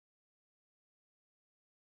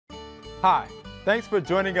Hi, thanks for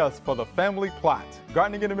joining us for the Family Plot,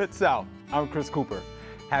 Gardening in the Mid-South. I'm Chris Cooper.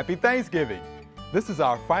 Happy Thanksgiving. This is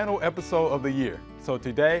our final episode of the year. So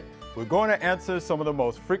today, we're going to answer some of the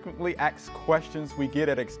most frequently asked questions we get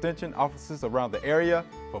at extension offices around the area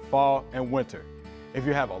for fall and winter. If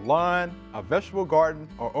you have a lawn, a vegetable garden,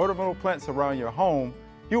 or ornamental plants around your home,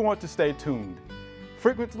 you'll want to stay tuned.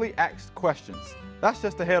 Frequently asked questions. That's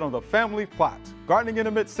just ahead on the Family Plot, Gardening in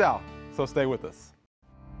the Mid-South. So stay with us.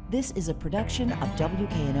 This is a production of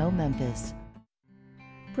WKNO Memphis.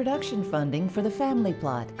 Production funding for the Family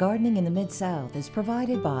Plot, Gardening in the Mid-South is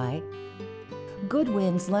provided by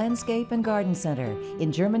Goodwin's Landscape and Garden Center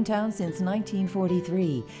in Germantown since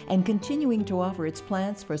 1943 and continuing to offer its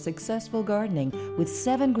plants for successful gardening with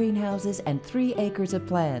 7 greenhouses and 3 acres of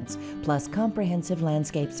plants, plus comprehensive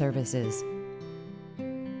landscape services.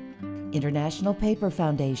 International Paper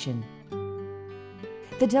Foundation,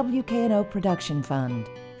 the WKNO Production Fund,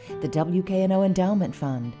 the WKNO Endowment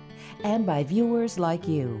Fund, and by viewers like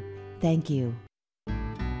you. Thank you.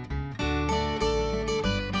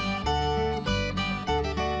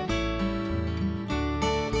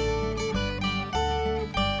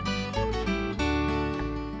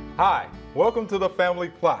 Hi, welcome to the Family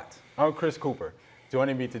Plot. I'm Chris Cooper.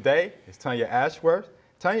 Joining me today is Tanya Ashworth.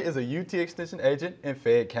 Tanya is a UT Extension agent in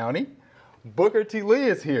Fayette County. Booker T. Lee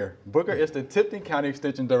is here. Booker is the Tipton County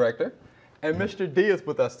Extension Director. And Mr. D is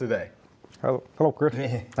with us today. Hello, Chris.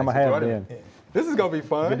 I'm a have been. This is going to be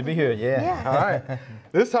fun. Good to be here, yeah. All right.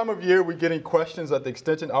 This time of year, we're getting questions at the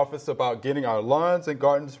Extension office about getting our lawns and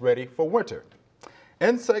gardens ready for winter.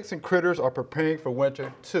 Insects and critters are preparing for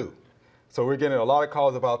winter, too. So we're getting a lot of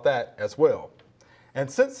calls about that as well. And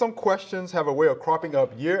since some questions have a way of cropping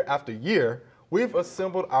up year after year, we've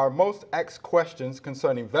assembled our most asked questions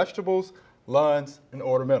concerning vegetables, lawns, and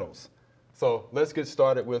ornamentals. So let's get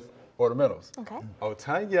started with ornamentals. Okay. Oh,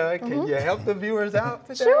 Tanya, can you help the viewers out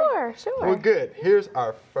today? Sure. Well, good. Here's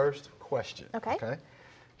our first question. Okay.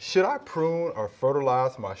 Should I prune or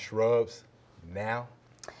fertilize my shrubs now?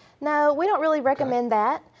 No, we don't really recommend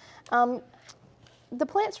that. The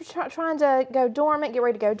plants are trying to go dormant, get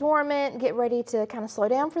ready to go dormant, get ready to kind of slow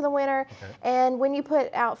down for the winter. And when you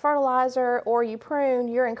put out fertilizer or you prune,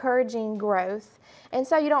 you're encouraging growth. And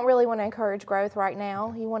so you don't really want to encourage growth right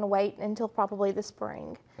now. You want to wait until probably the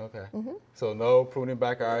spring. Okay. So no pruning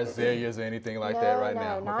back our azaleas or anything like that right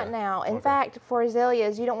now? No, not now. In fact, for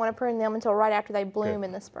azaleas, you don't want to prune them until right after they bloom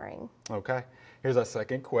in the spring. Okay. Here's our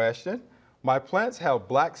second question. My plants have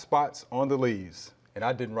black spots on the leaves. And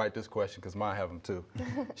I didn't write this question because mine have them too.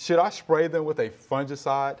 Should I spray them with a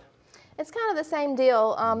fungicide? It's kind of the same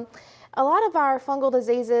deal. A lot of our fungal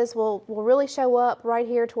diseases will really show up right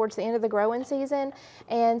here towards the end of the growing season.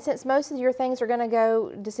 And since most of your things are going to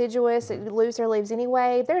go deciduous, lose their leaves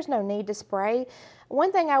anyway, there's no need to spray.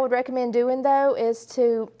 One thing I would recommend doing though is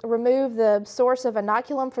to remove the source of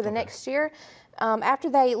inoculum for the next year. After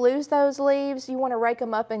they lose those leaves, you want to rake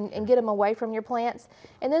them up and get them away from your plants.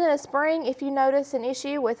 And then in the spring, if you notice an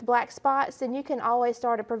issue with black spots, then you can always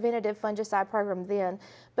start a preventative fungicide program then.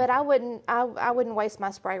 But I wouldn't waste my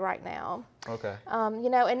spray right now. Okay. You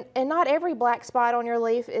know, and not every black spot on your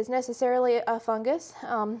leaf is necessarily a fungus.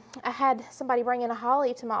 I had somebody bring in a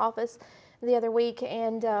holly to my office the other week,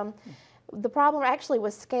 and the problem actually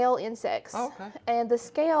was scale insects. Oh, okay. And the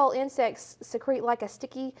scale insects secrete like a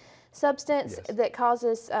sticky substance that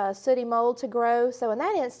causes sooty mold to grow. So in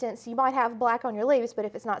that instance, you might have black on your leaves, but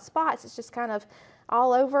if it's not spots, it's just kind of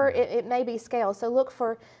all over, it may be scale. So look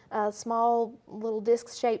for small little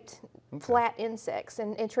disc-shaped flat insects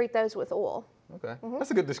and treat those with oil. Okay,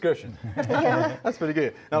 that's a good description. That's pretty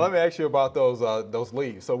good. Now let me ask you about those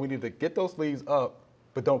leaves. So we need to get those leaves up,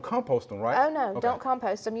 but don't compost them, right? Oh no, don't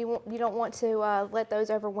compost them. You don't want to let those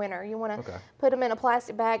overwinter. You want to put them in a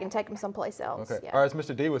plastic bag and take them someplace else. Okay. Or as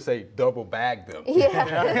Mr. D would say, double bag them.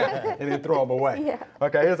 Yeah. And then throw them away. Yeah.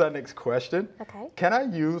 Okay, here's our next question. Okay. Can I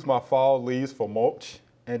use my fall leaves for mulch?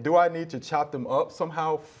 And do I need to chop them up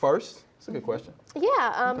somehow first? That's a good question.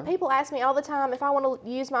 Yeah, people ask me all the time, if I want to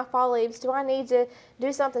use my fall leaves, do I need to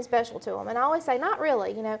do something special to them? And I always say, not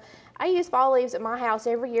really. You know, I use fall leaves at my house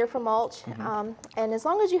every year for mulch. And as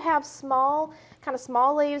long as you have kind of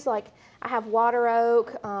small leaves, like I have water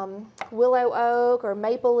oak, willow oak, or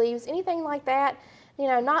maple leaves, anything like that, you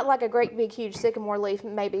know, not like a great big huge sycamore leaf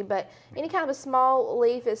maybe, but any kind of a small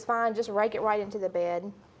leaf is fine. Just rake it right into the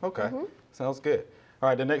bed. Okay, sounds good. All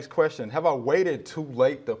right, the next question. Have I waited too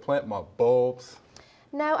late to plant my bulbs?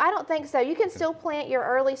 No, I don't think so. You can still plant your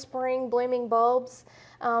early spring blooming bulbs.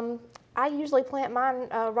 I usually plant mine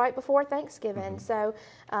right before Thanksgiving, so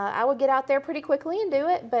I would get out there pretty quickly and do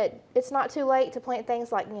it, but it's not too late to plant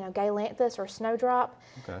things like, Galanthus or snowdrop.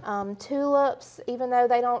 Okay. Tulips, even though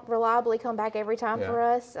they don't reliably come back every time for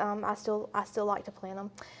us, I still like to plant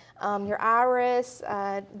them. Your iris,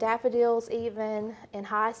 daffodils even, and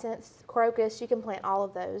hyacinths, crocus, you can plant all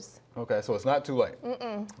of those. Okay, so it's not too late.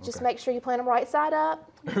 Just make sure you plant them right side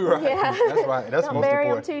up. Right, Yeah. that's right. That's Don't most bury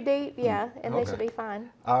them important. too deep, and they should be fine.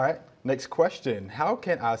 All right, next question. How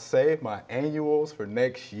can I save my annuals for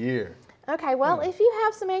next year? Okay, well, if you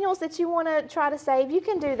have some annuals that you want to try to save, you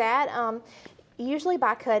can do that. Usually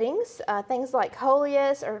by cuttings. Things like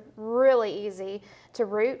coleus are really easy to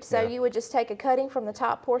root. So you would just take a cutting from the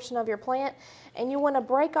top portion of your plant, and you want to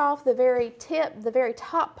break off the very tip, the very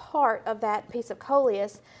top part of that piece of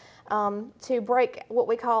coleus to break what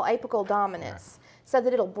we call apical dominance, so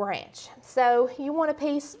that it'll branch. So you want a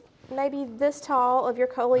piece maybe this tall of your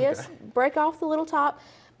coleus, break off the little top,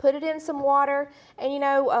 put it in some water, and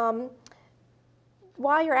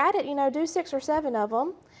while you're at it, do 6 or 7 of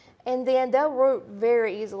them. And then they'll root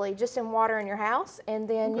very easily just in water in your house, and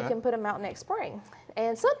then you can put them out next spring.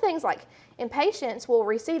 And some things like impatiens will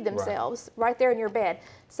reseed themselves right there in your bed.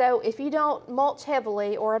 So if you don't mulch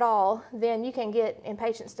heavily or at all, then you can get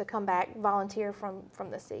impatiens to come back, volunteer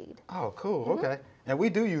from the seed. Oh, cool. Okay. And we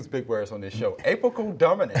do use big words on this show. Apical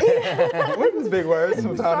dominance. We use big words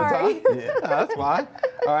from time to time. Yeah, that's fine.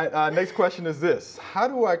 All right. Next question is this: how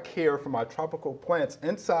do I care for my tropical plants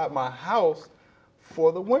inside my house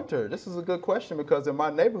for the winter? This is a good question because in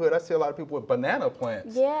my neighborhood I see a lot of people with banana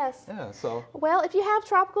plants. Yes. Yeah, so. Well, if you have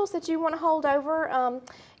tropicals that you want to hold over,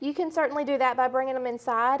 you can certainly do that by bringing them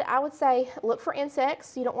inside. I would say look for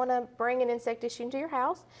insects. You don't want to bring an insect issue into your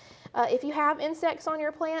house. If you have insects on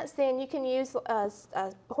your plants, then you can use a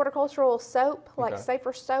horticultural soap, like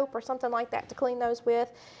Safer soap or something like that, to clean those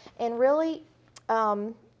with. And really,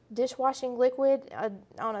 dishwashing liquid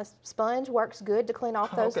on a sponge works good to clean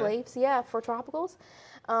off those leaves. Yeah, for tropicals.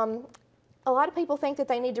 A lot of people think that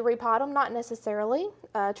they need to repot them. Not necessarily.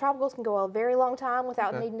 Tropicals can go a very long time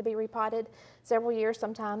without needing to be repotted, several years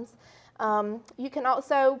sometimes. You can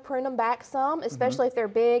also prune them back some, especially if they're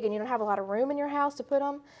big and you don't have a lot of room in your house to put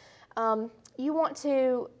them. You want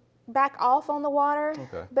to back off on the water,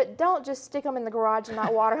 but don't just stick them in the garage and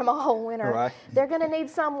not water them all winter. Right. They're going to need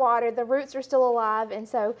some water. The roots are still alive, and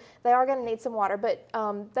so they are going to need some water, but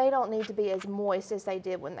they don't need to be as moist as they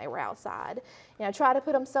did when they were outside. Try to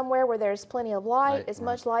put them somewhere where there's plenty of light, as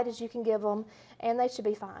much light as you can give them, and they should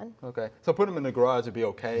be fine. Okay, so put them in the garage would be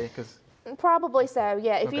okay? Probably so,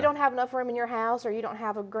 yeah. If you don't have enough room in your house or you don't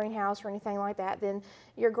have a greenhouse or anything like that, then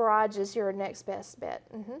your garage is your next best bet.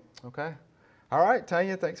 Okay. All right,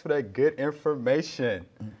 Tanya, thanks for that good information.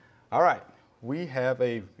 All right, we have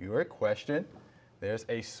a viewer question. There's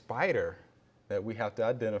a spider that we have to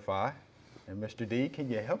identify. And Mr. D, can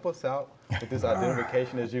you help us out with this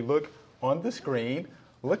identification as you look on the screen?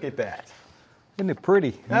 Look at that. Isn't it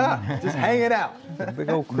pretty? Just hanging out. Big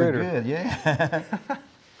old critter. Good, yeah.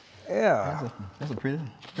 Yeah. That's a pretty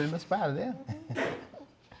little spider there.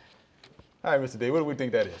 All right, Mr. D, what do we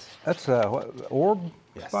think that is? That's a orb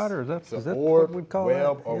spider? Is that orb, what we'd call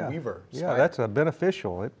web, that? or weaver spider. Yeah, that's a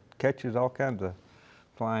beneficial. It catches all kinds of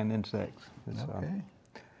flying insects. You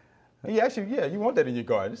want that in your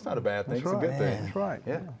garden. It's not a bad thing. It's a good thing. That's right.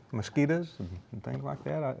 Yeah. Mosquitoes and things like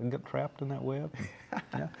that. I can get trapped in that web.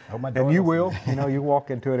 Yeah. And you will. You walk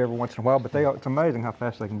into it every once in a while, but it's amazing how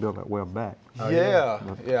fast they can build that web back. Yeah.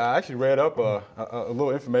 I actually read up a little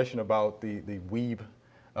information about the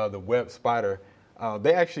web spider.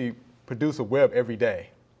 They actually produce a web every day,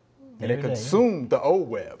 and they consume the old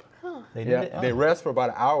web. They rest for about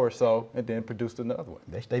an hour or so and then produce another one.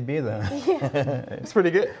 They stay busy. It's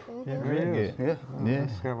pretty good. Yeah, really good. Yeah.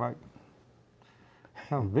 It's kind of like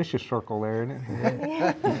a vicious circle there, isn't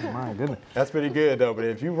it? My goodness. That's pretty good though. But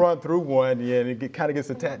if you run through one, and it kind of gets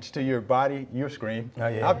attached to your body, you scream. Oh,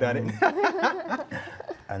 yeah. I've done it.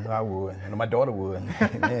 I know I would. I know my daughter would.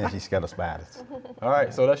 Yeah, she's scared of spiders. All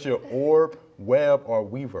right, so that's your orb, web, or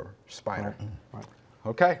weaver spider. Right.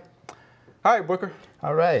 Okay. All right, Booker.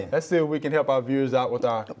 All right. Let's see if we can help our viewers out with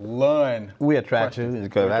our lawn. We'll try to. We'll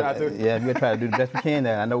try to do the best we can.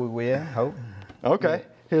 I know we will. Hope. Okay.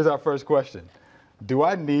 Here's our first question. Do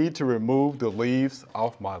I need to remove the leaves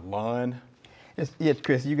off my lawn? Yes,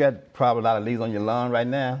 Chris, you got probably a lot of leaves on your lawn right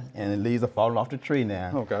now, and the leaves are falling off the tree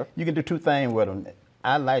now. Okay. You can do 2 things with them.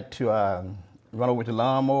 I like to run over with the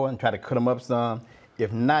lawnmower and try to cut them up some.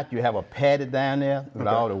 If not, you have a paddy down there with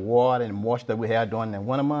all the water and moisture that we have during the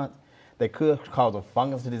winter months. They could cause a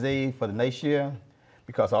fungus disease for the next year.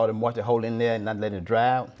 because all the moisture hold in there and not letting it dry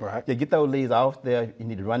out. Right. You get those leaves off there, you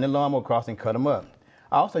need to run the lawnmower across and cut them up.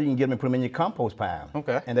 Also, you can get them and put them in your compost pile.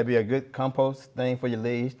 Okay. And that'd be a good compost thing for your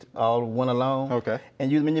leaves all winter long. Okay.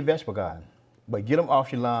 And use them in your vegetable garden. But get them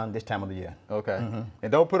off your lawn this time of the year. Okay.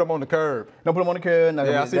 And don't put them on the curb. Don't put them on the curb. No,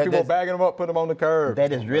 Yeah, I see people bagging them up, put them on the curb.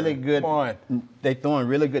 That is really good. Come on. They're throwing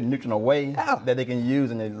really good nutrient away Yeah. that they can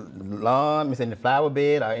use in the lawn, in the flower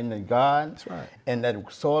bed, or in the garden. That's right. And that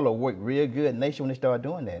soil will work real good when they start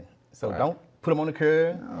doing that. So Right. don't put them on the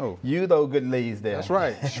curb. No. Use those good leaves there. That's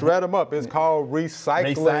right. Shred them up. It's called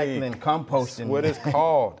recycling. Recycling, composting. That's what it's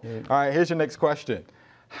called. All right, here's your next question.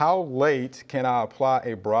 How late can I apply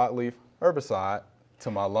a broadleaf herbicide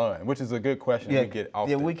to my lawn? Which is a good question we get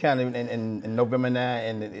often. Yeah, we kind of in November now,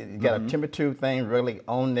 and you got a temperature thing really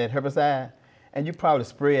on that herbicide, and you probably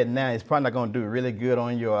spray it now. It's probably not going to do really good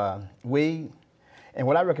on your weed. And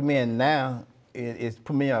what I recommend now is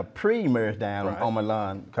put me a pre-emerge down on my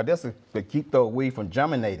lawn, because that's to keep those weeds from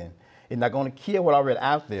germinating. It's not going to kill what already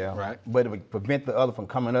out there, but it will prevent the other from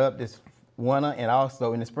coming up this winter and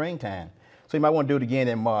also in the springtime. So you might want to do it again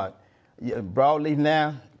in March. Broadleaf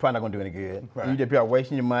now, probably not going to do any good. Right. You just be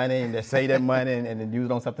wasting your money and just save that money and then use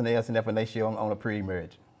it on something else and therefore next year on a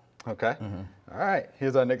pre-emerge. Okay. All right,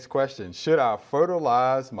 here's our next question. Should I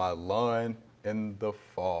fertilize my lawn in the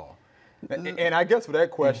fall? And I guess for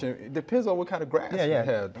that question, it depends on what kind of grass you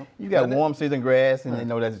have. You got warm season grass, and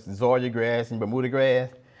that's Zoysia grass and Bermuda grass.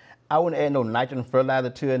 I wouldn't add no nitrogen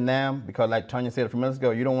fertilizer to it now because, like Tanya said a few minutes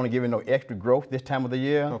ago, you don't want to give it no extra growth this time of the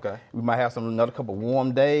year. Okay. We might have another couple of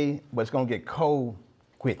warm days, but it's going to get cold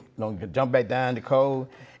quick. It's going to jump back down to cold,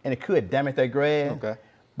 and it could damage that grass. Okay.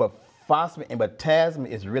 But phosphate and potassium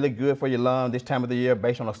is really good for your lawn this time of the year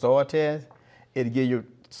based on a soil test. It'll give your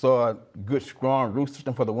soil good, strong root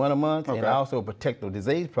system for the winter months and also protect the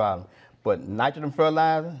disease problem. But nitrogen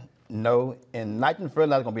fertilizer, no. And nitrogen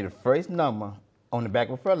fertilizer is going to be the first number on the back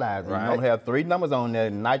of a fertilizer. Right. You only have 3 numbers on there.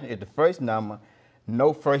 Nitrogen is the first number.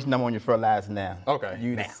 No first number on your fertilizer now. Okay.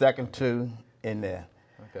 Use the second 2 in there.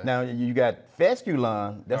 Okay. Now you got fescue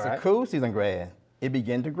lawn. That's a cool season grass. It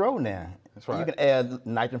begin to grow now. That's right. You can add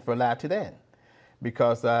nitrogen fertilizer to that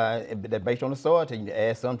because that's based on the soil. You can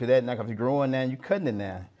add something to that now because it's growing now and you're cutting it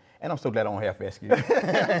now. And I'm so glad I don't have fescue. Me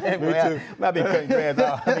too. I've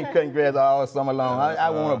been cutting grass all summer long. I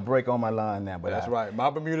want a break on my lawn now. But That's right.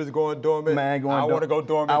 My Bermuda's going dormant. Man, I want to go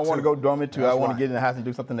dormant too. I want to go dormant too. That's I want right. to get in the house and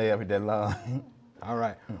do something there with that lawn. All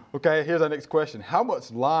right. Okay, here's our next question. How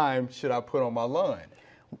much lime should I put on my lawn?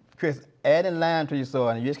 Chris, adding lime to your soil,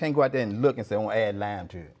 and you just can't go out there and look and say, I want to add lime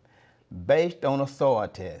to it. Based on a soil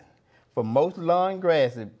test. For most lawn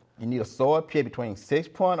grasses, you need a soil pH between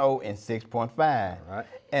 6.0 and 6.5. Right.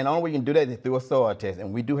 And the only way you can do that is through a soil test.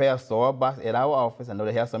 And we do have soil box at our office. I know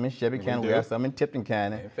they have some in Shelby County. We have some in Tipton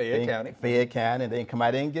County. And Fayette County. Fayette County. And they can come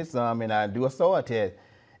out there and get some and do a soil test.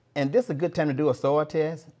 And this is a good time to do a soil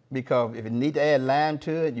test because if you need to add lime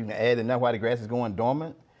to it, you can add enough while the grass is going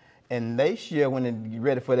dormant. And next year when you're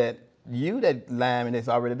ready for that, use that lime and it's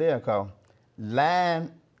already there because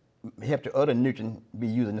lime help the other nutrients be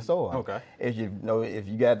used in the soil. Okay. If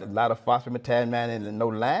you got a lot of phosphorus, potassium, and no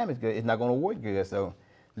lime is good, it's not going to work good. So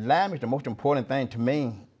lime is the most important thing to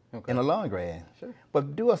me in a lawn grass. Sure.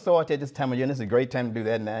 But do a soil test this time of year, and this is a great time to do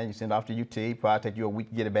that now. You send it off to UT, probably take you a week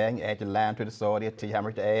to get it back, and add your lime to the soil, they'll tell you how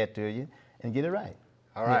much to add to you, and get it right.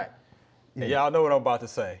 All right. And y'all know what I'm about to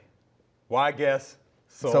say. Why guess?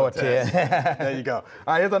 Soil test. There you go. All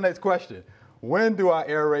right, here's our next question. When do I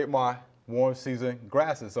aerate my warm season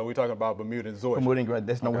grasses? So we're talking about Bermuda and Zoysia. Bermuda grass,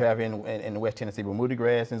 that's what we have in West Tennessee. Bermuda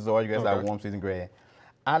grass and Zoysia grass are warm season grass.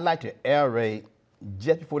 I like to aerate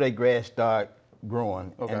just before that grass start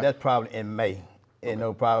growing, and that's probably in May. And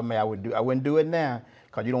no problem, May I wouldn't do it now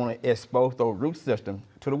because you don't want to expose those root systems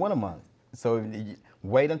to the winter months. So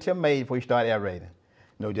wait until May before you start aerating.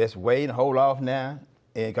 Just wait and hold off now.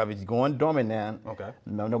 And because it's going dormant now. Okay.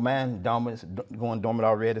 No man dormant, going dormant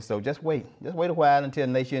already. So just wait. Just wait a while until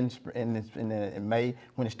next year in May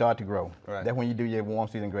when it starts to grow. Right. That's when you do your warm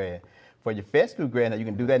season grass. For your fescue grass, now you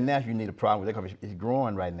can do that now if you need a problem with it because it's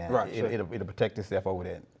growing right now. Right. It'll protect itself over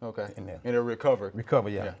that. Okay. And it'll recover. Recover,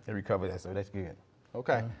 yeah. It'll recover that. So that's good.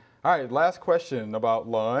 Okay. All right. Last question about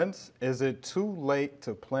lawns. Is it too late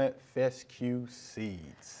to plant fescue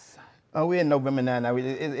seeds? We're in November now.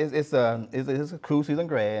 It's a cool season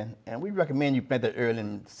grass, and we recommend you plant that early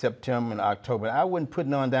in September and October. I wouldn't put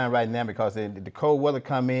none down right now because the cold weather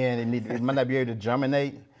come in, it might not be able to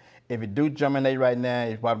germinate. If it do germinate right now,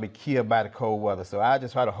 it's probably killed by the cold weather. So I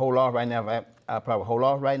just try to hold off right now. I'll probably hold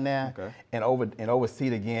off right now and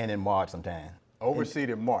overseed again in March sometime. Overseed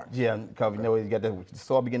in March. Yeah, because you know you got the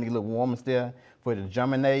soil beginning to get a little warmer still for it to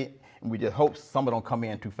germinate, and we just hope summer don't come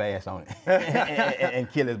in too fast on it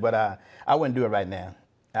and kill it. But I wouldn't do it right now.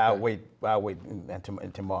 I'll wait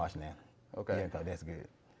until March now. Okay. Yeah, because that's good.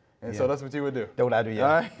 And so that's what you would do. That's what I do, yeah.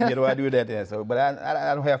 All right. Yeah, that's what I do with that then. So, but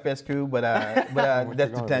I don't have fescue, but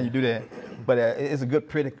that's the time you do that. But it's a good,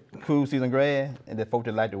 pretty, cool season grass, and the folks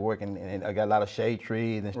that like to work, and I got a lot of shade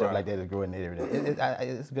trees and stuff like that that grow in the area.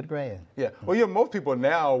 It's good grass. Yeah. Well, most people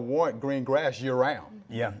now want green grass year round.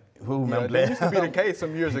 Yeah. I'm glad. That used to be the case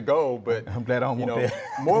some years ago, but I'm glad I don't want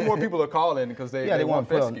that. more and more people are calling because they want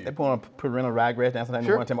fescue. They want to put rental ryegrass down. Sometimes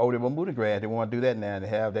they want them over Bermuda grass. They want to do that now. They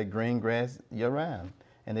have that green grass year round.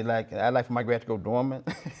 And I like for my grass to go dormant,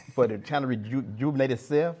 for it to kind of rejuvenate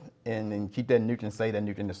itself and keep that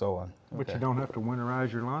nutrient in the soil. But you don't have to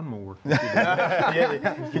winterize your lawnmower.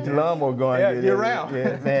 Yeah, keep the lawnmower going. Yeah, year round.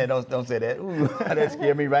 Yeah, man, don't say that. Ooh, that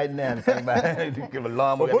scared me right now. To think about give a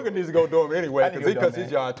lawnmower. Well, Booker needs to go dormant anyway because he cuts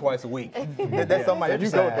his yard twice a week. That's some of my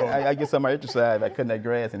exercise. I get some of my exercise by cutting that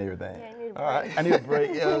grass and everything. Yeah, All right, I need a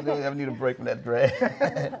break. I need a break from that grass.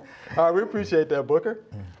 All right, we appreciate that, Booker.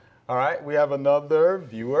 All right, we have another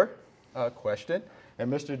viewer question. And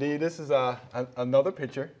Mr. D, this is another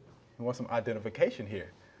picture. We want some identification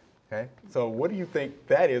here. Okay, so what do you think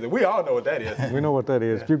that is? We all know what that is. We know what that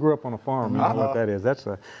is. If you grew up on a farm, you know what that is. That's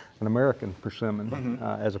an American persimmon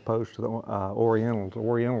as opposed to the Orientals.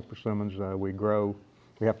 Oriental persimmons we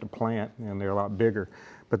have to plant, and they're a lot bigger.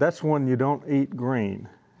 But that's one you don't eat green.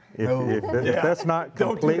 If that's not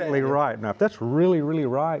completely ripe. Now, if that's really, really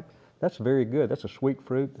ripe, that's very good. That's a sweet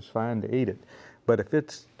fruit. It's fine to eat it. But if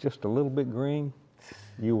it's just a little bit green,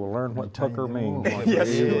 you will learn what pucker means.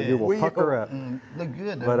 Yes, you will pucker up. Look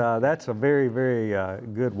good. But that's a very, very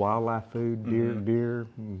good wildlife food. Deer,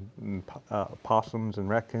 and possums and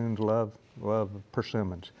raccoons love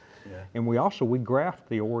persimmons. Yeah. And we graft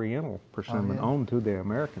the Oriental persimmon onto the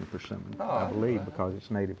American persimmon, I believe, because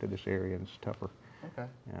it's native to this area and it's tougher. Okay.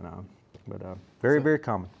 And very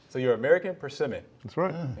common. So you're American persimmon. That's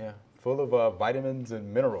right. Yeah. Full of vitamins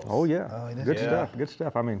and minerals. Oh yeah, good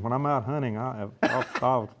stuff. I mean, when I'm out hunting,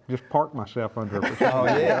 I'll just park myself under a persimmon. Oh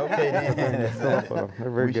yeah, okay. They're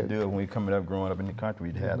very we should good. do it when we coming up, growing up in the country.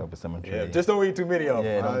 We'd have a persimmon tree. Yeah, just don't eat too many of them.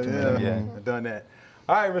 Yeah, don't too many. Yeah, I've done that.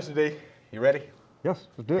 All right, Mr. D, you ready? Yes,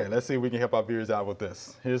 let's do it. Okay, let's see if we can help our viewers out with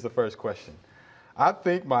this. Here's the first question. I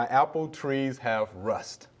think my apple trees have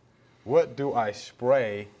rust. What do I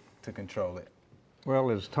spray to control it?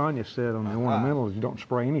 Well, as Tanya said on the ornamentals, you don't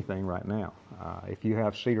spray anything right now. If you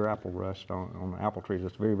have cedar apple rust on the apple trees,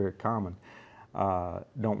 it's very, very common.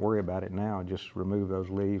 Don't worry about it now. Just remove those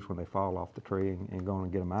leaves when they fall off the tree and go on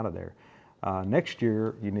and get them out of there. Next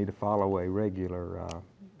year, you need to follow a regular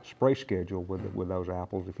spray schedule with those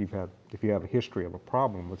apples if you have a history of a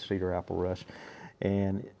problem with cedar apple rust.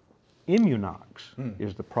 And Immunox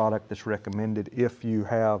is the product that's recommended if you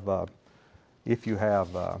have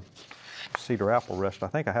cedar apple rust. I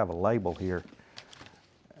think I have a label here,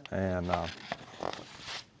 and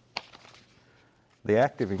the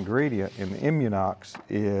active ingredient in the Immunox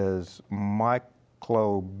is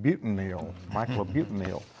myclobutanil.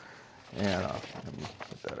 And let me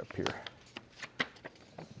put that up here.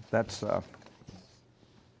 That's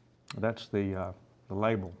the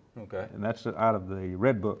label. Okay. And that's out of the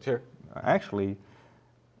Red Book. Sure. Actually,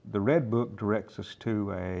 the Red Book directs us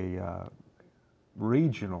to a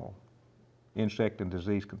regional insect and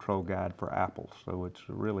disease control guide for apples. So it's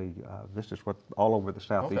really, this is what all over the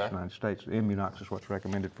southeast United States, Immunox is what's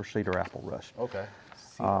recommended for cedar apple rust. Okay.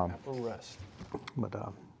 Cedar apple rust. But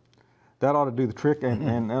that ought to do the trick.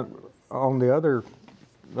 And on the other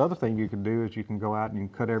thing you can do is you can go out and you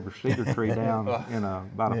can cut every cedar tree down in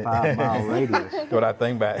about a 5-mile radius. That's what I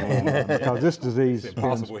think about it. Because this disease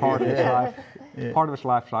spends part of its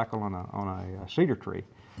life cycle on a cedar tree,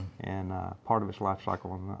 and part of its life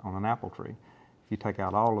cycle on an apple tree. If you take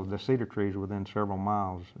out all of the cedar trees within several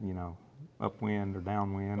miles, upwind or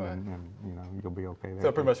downwind, and you'll be okay there. So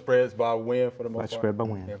it pretty much spreads by wind for the most part? It's spread by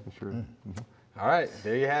wind, for sure. All right,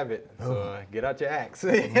 there you have it. So get out your axe.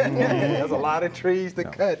 There's a lot of trees to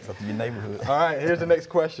cut. It's up to your neighborhood. All right, here's the next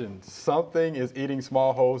question. Something is eating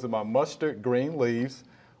small holes in my mustard green leaves.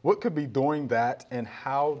 What could be doing that, and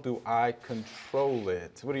how do I control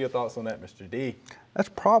it? What are your thoughts on that, Mr. D? That's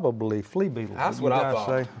probably flea beetle. That's what I thought.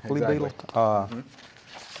 Say, flea beetle.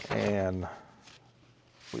 And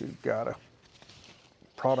we've got a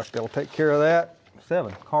product that'll take care of that.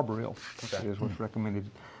 7, Carbaryl is what's recommended.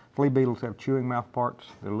 Flea beetles have chewing mouth parts.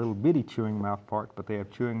 They're little bitty chewing mouth parts, but they have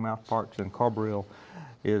chewing mouth parts, and Carbaryl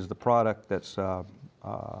is the product that's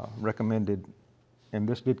recommended, and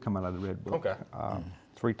this did come out of the Red Book. Okay.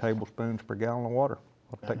 3 tablespoons per gallon of water.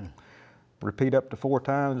 Repeat up to 4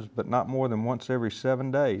 times, but not more than once every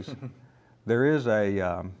 7 days. There is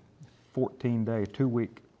a 14-day,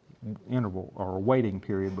 2-week interval or waiting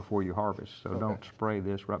period before you harvest. So don't spray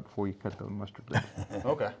this right before you cut the mustard leaves.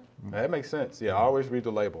 Okay, that makes sense. Yeah, always read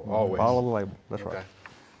the label, always. Follow the label, that's right.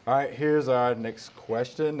 All right, here's our next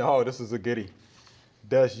question. Oh, this is a goodie.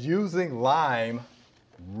 Does using lime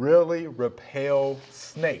really repel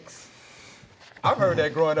snakes? I've heard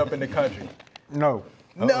that growing up in the country. No.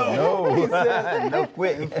 No, he says No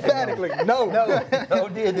quit. emphatically no. No,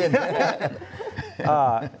 didn't.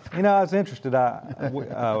 You know, I was interested.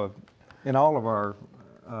 In all of our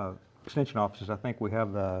extension offices, I think we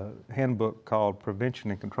have the handbook called Prevention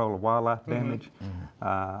and Control of Wildlife Damage.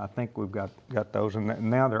 I think we've got those, and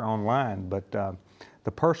now they're online. But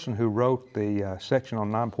the person who wrote the section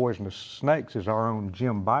on non-poisonous snakes is our own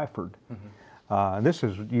Jim Byford. This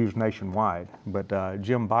is used nationwide, but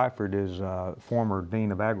Jim Byford is former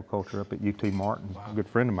Dean of Agriculture up at UT Martin, a good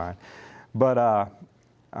friend of mine. But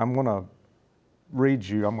I'm going to read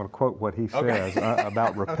you, I'm going to quote what he says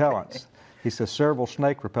about repellents. He says, several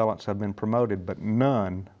snake repellents have been promoted, but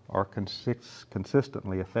none are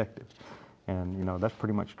consistently effective. And, you know, that's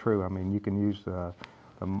pretty much true. I mean, you can use the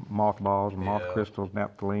mothballs, moth crystals,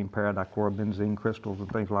 naphthalene, paradichlorobenzene crystals,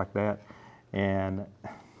 and things like that, and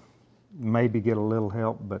maybe get a little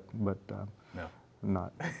help, but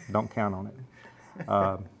don't count on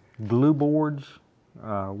it. Glue boards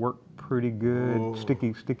work pretty good. Ooh.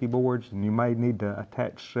 Sticky boards, and you may need to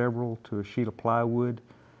attach several to a sheet of plywood.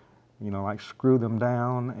 You know, like screw them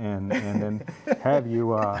down and then have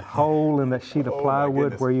you a hole in that sheet of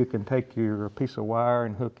plywood where you can take your piece of wire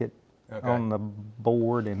and hook it on the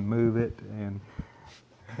board and move it. And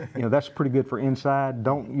you know, that's pretty good for inside.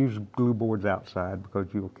 Don't use glue boards outside because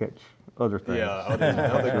you'll catch other things. Yeah,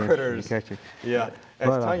 other critters. Yeah,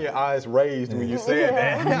 as Tanya eyes raised when you said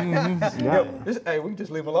that. Hey, we can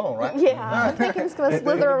just leave them alone, right? Yeah, I think it's going to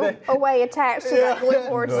slither away attached to that glue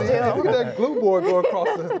board still. Look at that glue board go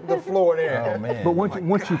across the floor there. Oh, man. But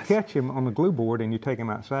once you catch him on the glue board and you take him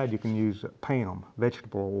outside, you can use PAM,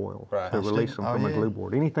 vegetable oil, to release them from a glue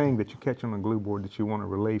board. Anything that you catch on a glue board that you want to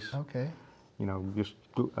release, you know, just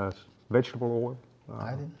vegetable oil.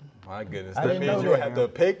 I didn't. My goodness, that means you have to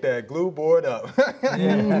pick that glue board up with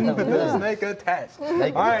the snake attached. All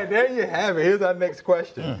right, there you have it. Here's our next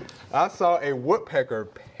question. I saw a woodpecker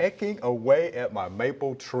pecking away at my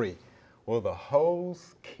maple tree. Will the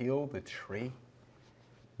hose kill the tree?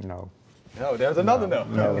 No. No, there's another no.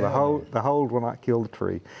 No, the hose will not kill the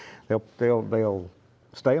tree. They'll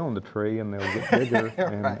stay on the tree and they'll get bigger,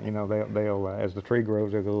 and you know they'll as the tree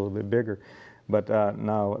grows they'll get a little bit bigger. But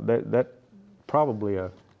no, that probably a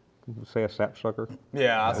sapsucker.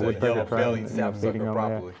 Yeah, I said yellow-bellied sapsucker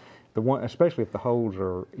probably. The one, especially if the holes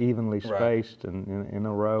are evenly spaced and in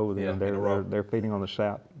a row, then they're feeding on the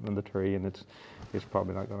sap in the tree, and it's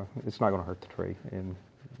probably not gonna hurt the tree. And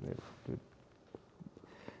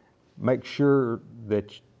make sure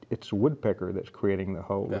that it's a woodpecker that's creating the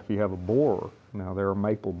hole. If you have a borer, now there are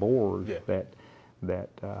maple borers that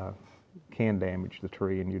can damage the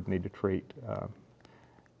tree, and you'd need to treat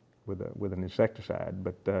with an insecticide,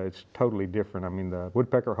 but it's totally different. I mean, the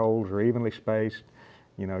woodpecker holes are evenly spaced,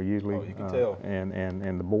 you know, usually, you can tell.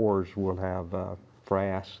 And the borers will have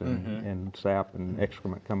frass and sap and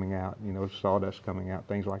excrement coming out, you know, sawdust coming out,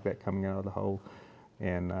 things like that coming out of the hole,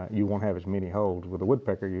 and you won't have as many holes. With a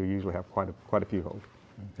woodpecker, you usually have quite a few holes.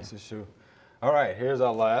 This is true. All right, here's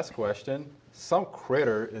our last question. Some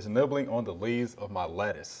critter is nibbling on the leaves of my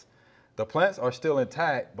lettuce. The plants are still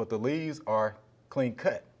intact, but the leaves are clean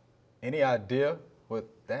cut. Any idea what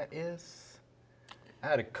that is? I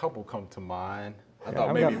had a couple come to mind. I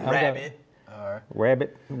thought maybe rabbit.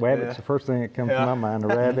 Rabbit's the first thing that comes to my mind. A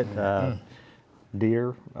rabbit,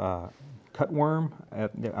 deer, cutworm. I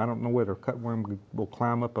don't know whether a cutworm will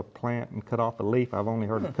climb up a plant and cut off a leaf. I've only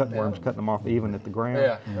heard of cutworms cutting them off even at the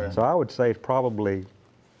ground. So I would say it's probably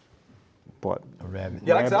what? A rabbit.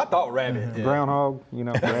 Yeah, like I said, I thought rabbit. Groundhog, you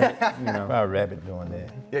know, rabbit, you know. Probably rabbit doing that.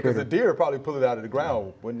 Yeah, because the deer would probably pull it out of the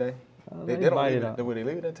ground, wouldn't they? They don't leave it. Would they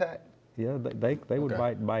leave it intact? Yeah, they would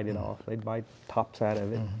bite it off. They'd bite top side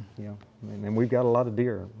of it, you know. And we've got a lot of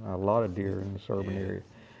deer in this urban area.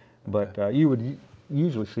 But you would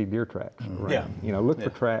usually see deer tracks around. You know, look for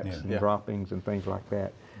tracks and droppings and things like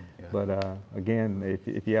that. But again,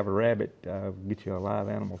 if you have a rabbit, get you a live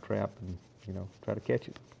animal trap and you know, try to catch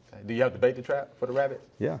it. Do you have to bait the trap for the rabbit?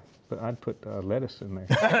 Yeah, but I'd put lettuce in there.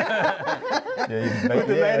 Yeah, you Put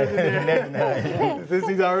the lettuce in there. Since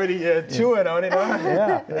he's already chewing on it, huh?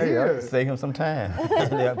 Yeah, there you go. Save him some time.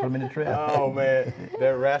 Yeah, put him in the trap. Oh man,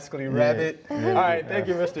 that rascally rabbit. All right, thank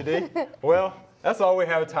you, Mr. D. Well, that's all we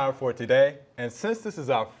have time for today. And since this is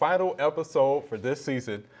our final episode for this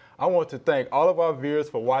season, I want to thank all of our viewers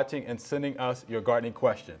for watching and sending us your gardening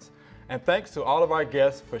questions. And thanks to all of our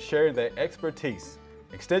guests for sharing their expertise.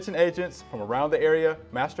 Extension agents from around the area,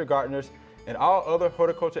 master gardeners, and all other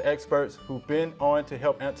horticulture experts who've been on to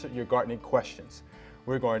help answer your gardening questions.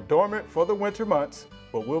 We're going dormant for the winter months,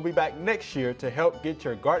 but we'll be back next year to help get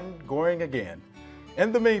your garden going again.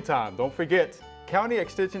 In the meantime, don't forget, county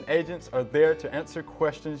extension agents are there to answer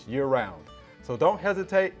questions year-round. So don't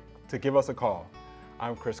hesitate to give us a call.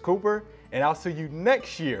 I'm Chris Cooper, and I'll see you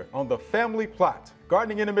next year on The Family Plot,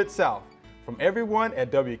 Gardening in the Mid-South. From everyone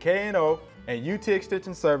at WKNO and UT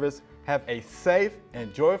Extension Service, have a safe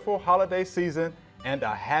and joyful holiday season and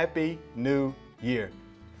a happy new year.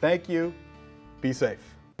 Thank you. Be safe.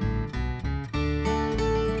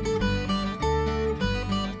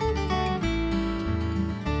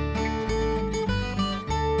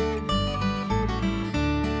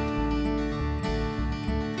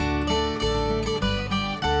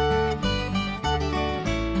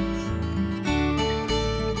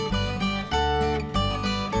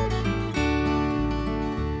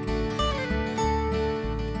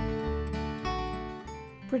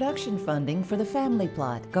 Production funding for The Family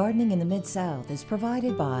Plot, Gardening in the Mid-South is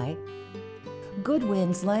provided by Good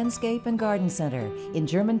Winds Landscape and Garden Center in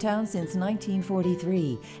Germantown since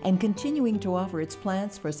 1943 and continuing to offer its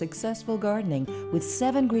plants for successful gardening with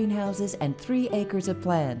 7 greenhouses and 3 acres of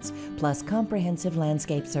plants, plus comprehensive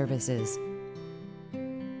landscape services.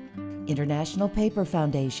 International Paper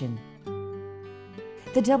Foundation,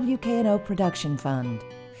 the WKNO Production Fund,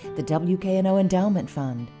 the WKNO Endowment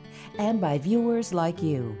Fund, and by viewers like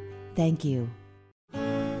you. Thank you.